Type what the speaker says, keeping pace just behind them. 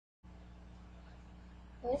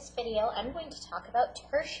this video, I'm going to talk about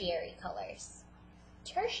tertiary colors.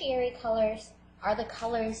 Tertiary colors are the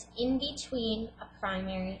colors in between a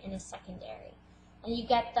primary and a secondary. And you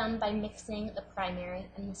get them by mixing the primary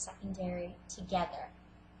and the secondary together.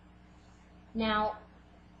 Now,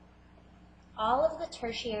 all of the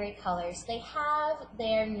tertiary colors, they have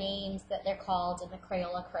their names that they're called in the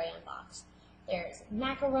Crayola crayon box. There's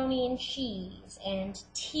macaroni and cheese and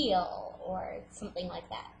teal or something like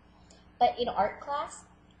that. But in art class,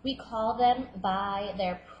 we call them by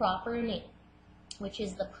their proper name, which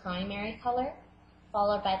is the primary color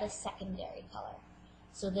followed by the secondary color.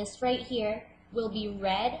 So this right here will be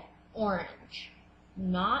red, orange,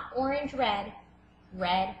 not orange, red,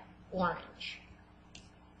 red, orange.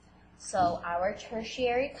 So our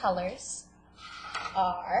tertiary colors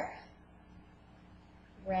are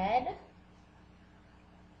red,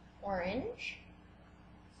 orange,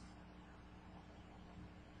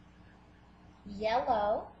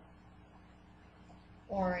 yellow,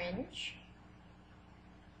 orange,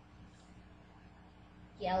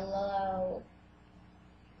 yellow,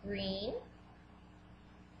 green,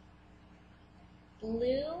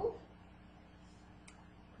 blue,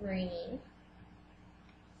 green,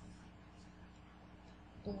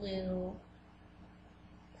 blue,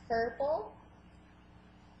 purple,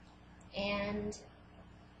 and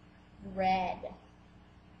red,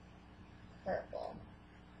 purple.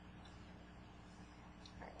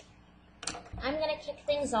 I'm going to kick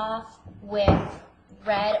things off with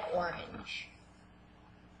red, orange.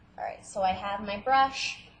 Alright, so I have my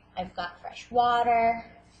brush, I've got fresh water,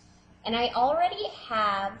 and I already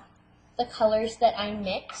have the colors that I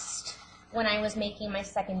mixed when I was making my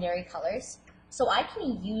secondary colors, so I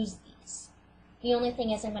can use these. The only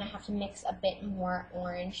thing is I'm going to have to mix a bit more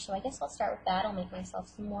orange, so I guess I'll start with that. I'll make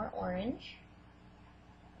myself some more orange,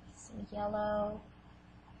 some yellow,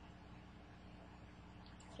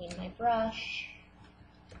 clean my brush,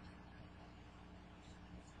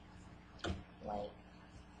 white,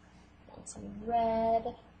 and some red.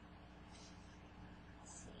 Let's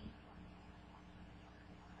see.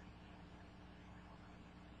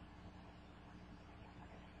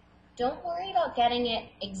 Don't worry about getting it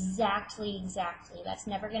exactly. That's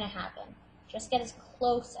never going to happen. Just get as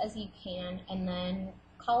close as you can and then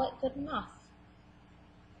call it good enough.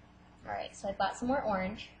 Alright, so I've got some more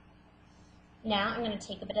orange. Now I'm going to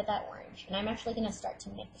take a bit of that orange, and I'm actually going to start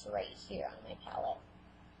to mix right here on my palette.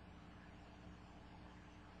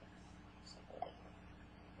 So like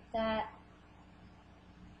that.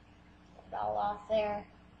 Get it all off there.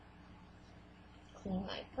 Clean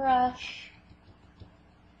my brush.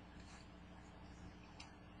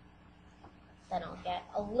 Then I'll get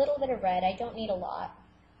a little bit of red. I don't need a lot.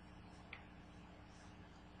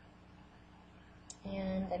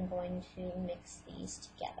 And I'm going to mix these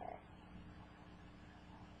together.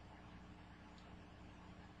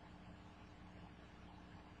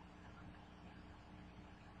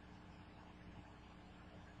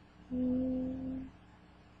 I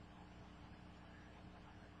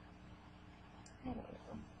don't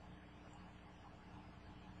know.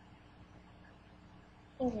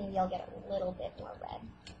 I think maybe I'll get a little bit more red.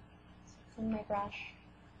 Clean my brush,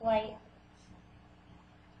 white,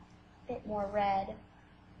 a bit more red.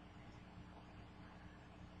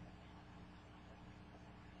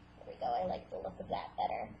 There we go, I like the look of that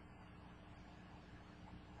better.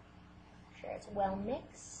 Make sure it's well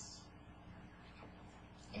mixed.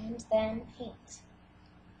 And then paint.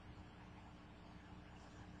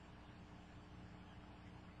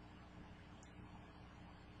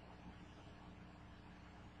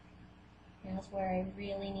 Now's where I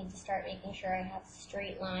really need to start making sure I have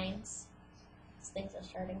straight lines, because things are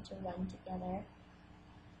starting to run together.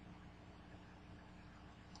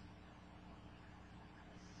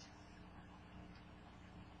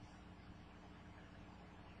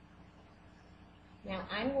 Now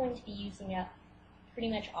I'm going to be using up pretty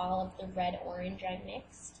much all of the red orange I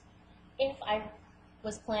mixed. If I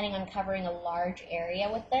was planning on covering a large area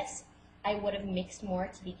with this, I would have mixed more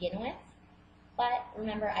to begin with. But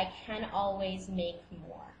remember, I can always make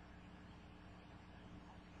more.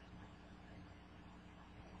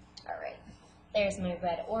 Alright, there's my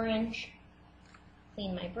red orange.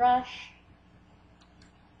 Clean my brush.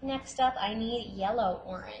 Next up, I need yellow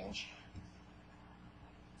orange.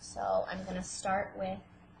 So I'm going to start with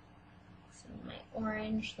some of my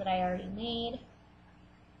orange that I already made.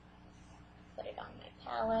 Put it on my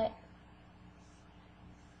palette.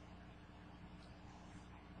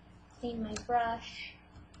 Clean my brush.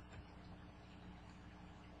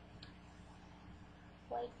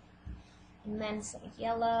 White. And then some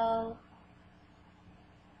yellow.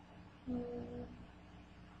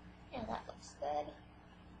 Yeah, that looks good.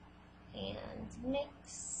 and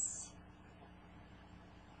mix.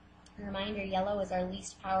 A reminder, yellow is our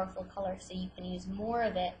least powerful color, so you can use more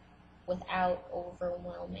of it without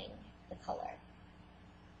overwhelming the color.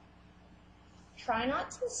 Try not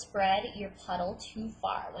to spread your puddle too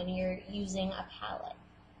far when you're using a palette.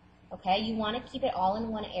 Okay, you want to keep it all in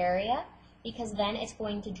one area because then it's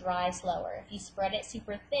going to dry slower. If you spread it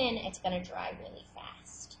super thin, it's going to dry really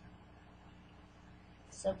fast.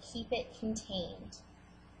 So keep it contained.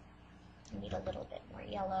 You need a little bit more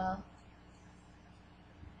yellow.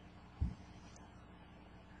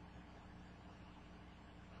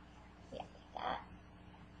 Yeah, like that.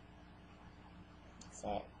 That's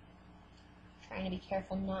it. Trying to be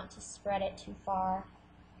careful not to spread it too far.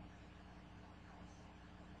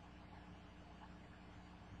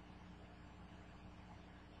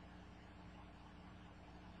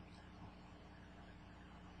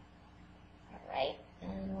 Alright,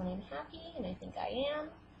 and when I'm happy, and I think I am,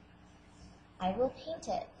 I will paint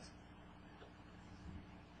it.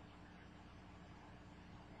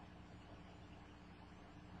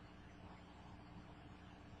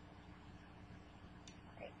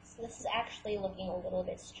 Alright, so this is actually looking a little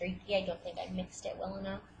bit streaky. I don't think I mixed it well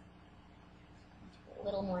enough. A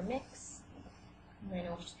little more mix, and then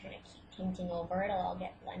I'll just kind of keep painting over it. It'll all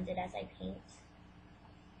get blended as I paint.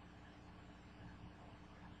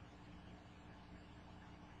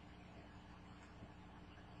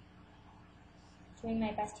 Doing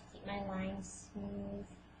my best to keep my lines smooth.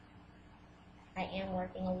 I am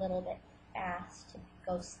working a little bit fast. To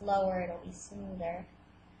go slower, it'll be smoother.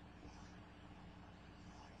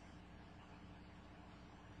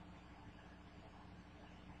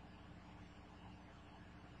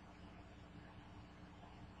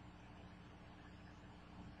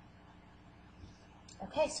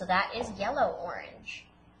 Okay, so that is yellow-orange.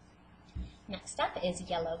 Next up is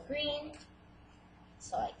yellow-green.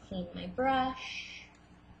 So I clean my brush,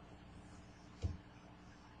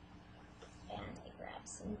 and I grab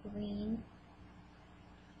some green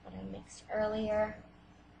that I mixed earlier,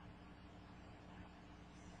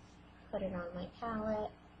 put it on my palette,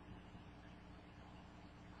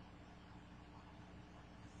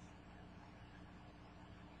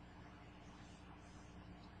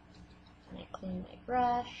 and I clean my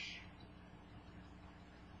brush,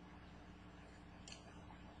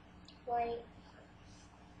 white,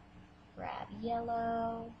 grab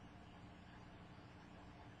yellow,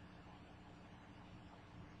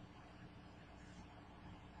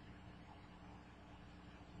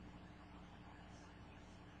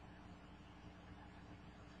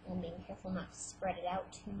 and being careful not to spread it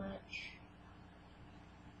out too much.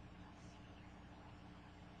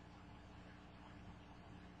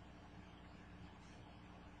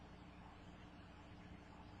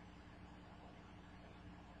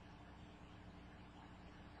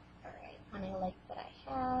 Alright, and I like what I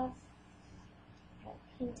have. I'll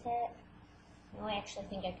paint it. No, I actually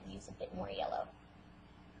think I could use a bit more yellow.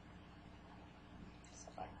 So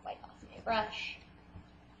I wipe off my brush,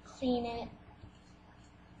 clean it,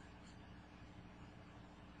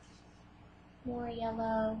 more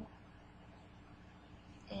yellow,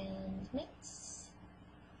 and mix.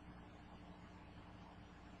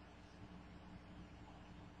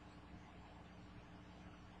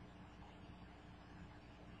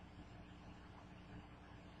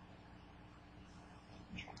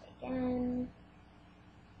 Try again.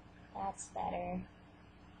 That's better.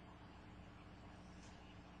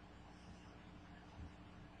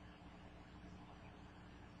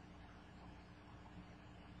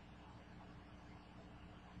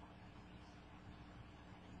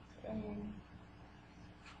 Put in.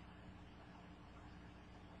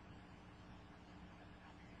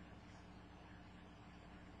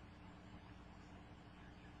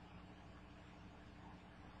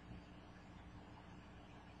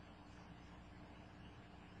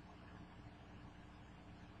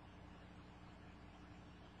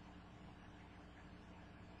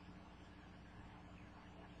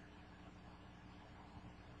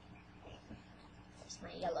 There's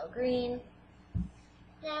my yellow-green.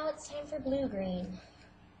 Now it's time for blue-green.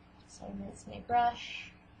 So I rinse my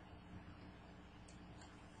brush,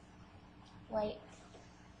 white,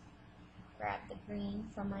 grab the green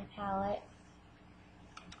from my palette,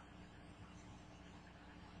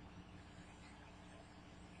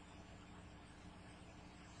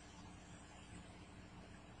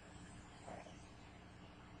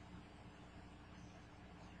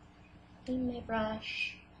 clean my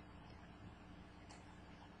brush,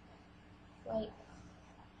 white,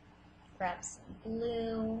 grab some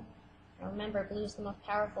blue. Now remember, blue is the most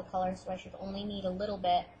powerful color, so I should only need a little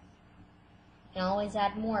bit. You can always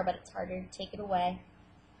add more, but it's harder to take it away.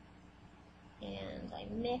 and I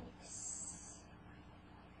mix.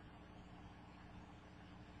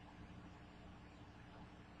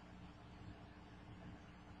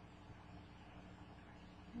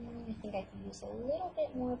 And I think I could use a little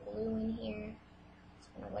bit more blue in here.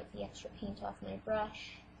 Just going to wipe the extra paint off my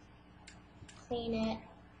brush, clean it,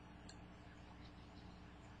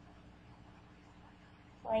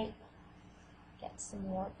 wipe, get some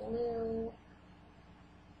more blue,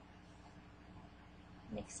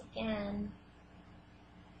 mix again.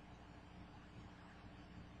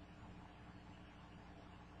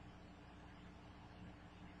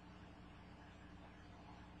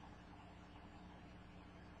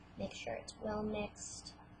 Make sure it's well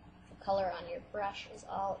mixed. The color on your brush is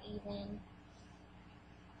all even.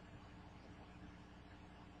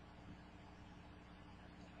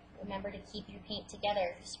 Remember to keep your paint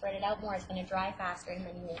together. If you spread it out more, it's going to dry faster and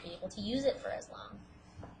then you won't be able to use it for as long.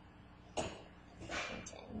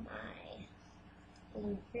 Paint in my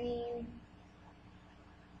blue-green.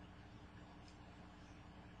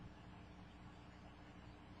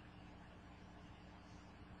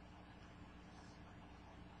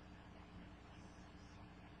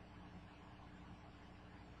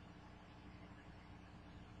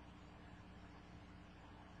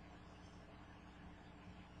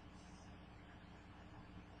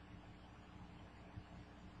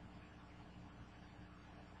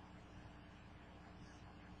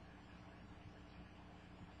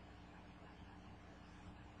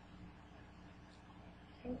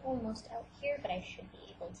 I'm almost out here, but I should be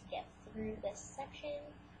able to get through this section.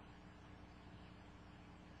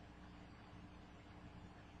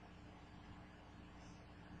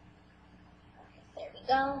 Okay, there we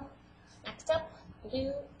go. Next up,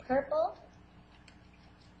 blue, purple.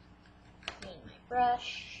 Clean my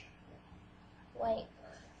brush, wipe,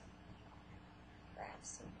 grab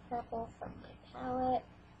some purple from my palette.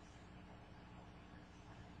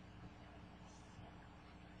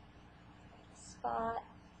 Spot.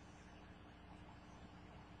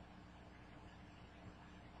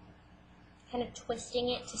 Kind of twisting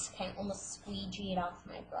it to kind of almost squeegee it off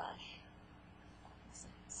my brush. Makes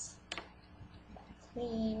sense.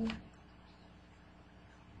 Clean,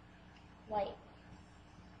 wipe,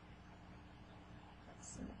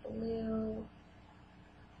 some blue,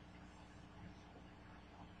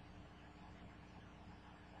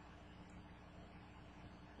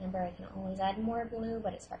 remember I can always add more blue,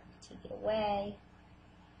 but it's hard to take it away.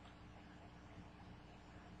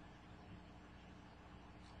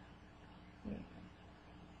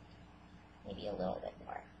 Maybe a little bit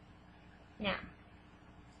more. Now,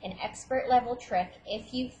 an expert level trick,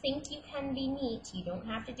 if you think you can be neat, you don't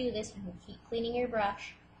have to do this, you can keep cleaning your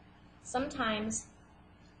brush. Sometimes,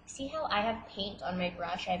 see how I have paint on my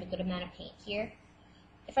brush? I have a good amount of paint here.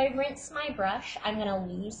 If I rinse my brush, I'm going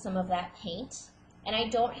to lose some of that paint, and I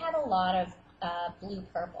don't have a lot of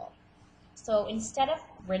blue-purple. So instead of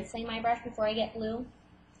rinsing my brush before I get blue,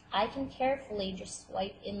 I can carefully just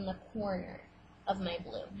swipe in the corner of my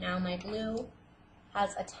blue. Now my blue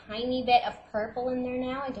has a tiny bit of purple in there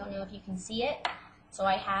now. I don't know if you can see it. So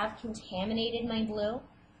I have contaminated my blue,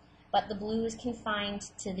 but the blue is confined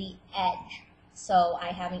to the edge. So I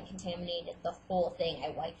haven't contaminated the whole thing. I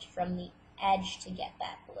wiped from the edge to get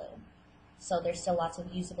that blue. So there's still lots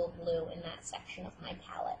of usable blue in that section of my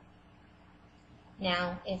palette.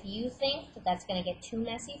 Now, if you think that that's going to get too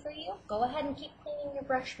messy for you, go ahead and keep cleaning your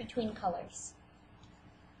brush between colors.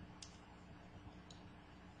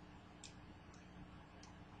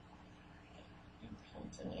 I'm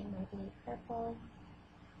painting in my blue purple.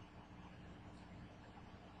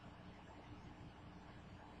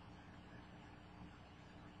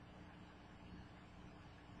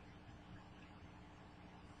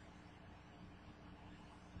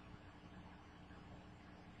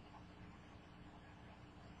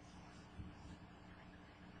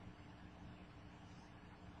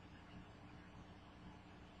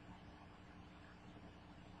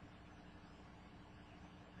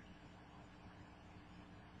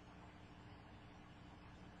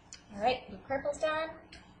 All right, blue purple's done.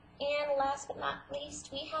 And last but not least,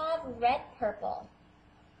 we have red purple.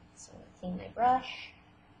 So I'm going to clean my brush,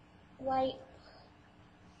 wipe,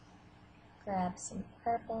 grab some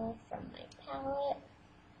purple from my palette,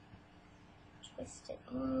 twist it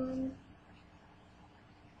on.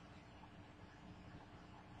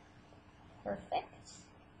 Perfect.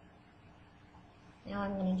 Now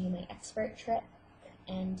I'm going to do my expert trick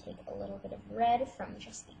and take a little bit of red from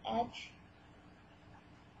just the edge.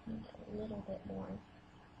 And get a little bit more.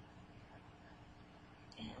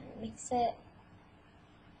 And mix it.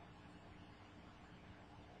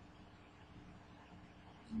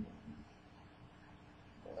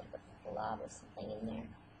 A little bit of blob of something in there.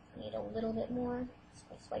 I need a little bit more, so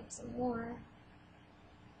I swipe some more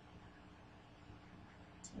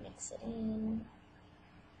to mix it in.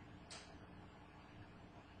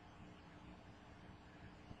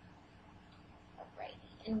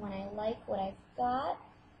 Alrighty, and when I like what I've got,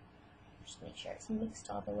 just make sure it's mixed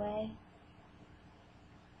all the way.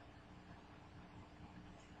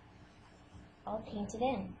 I'll paint it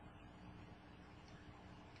in.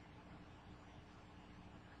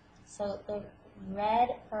 So the red,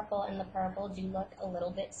 purple, and the purple do look a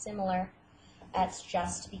little bit similar. That's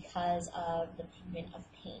just because of the pigment of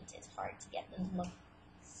paint. It's hard to get them to look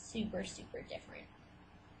super, super different.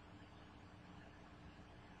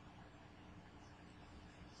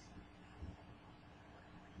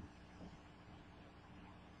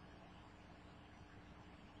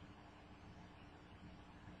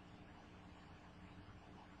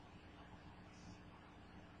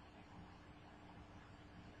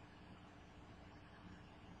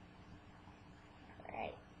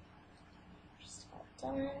 Alright, just all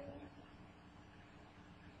done.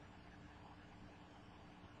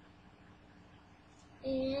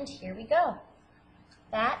 And here we go.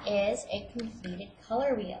 That is a completed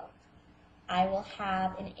color wheel. I will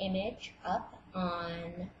have an image up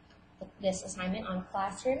on this assignment on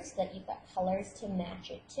Classroom so that you've got colors to match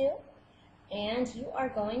it to. And you are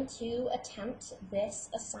going to attempt this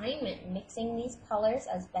assignment, mixing these colors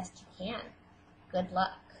as best you can. Good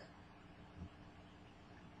luck.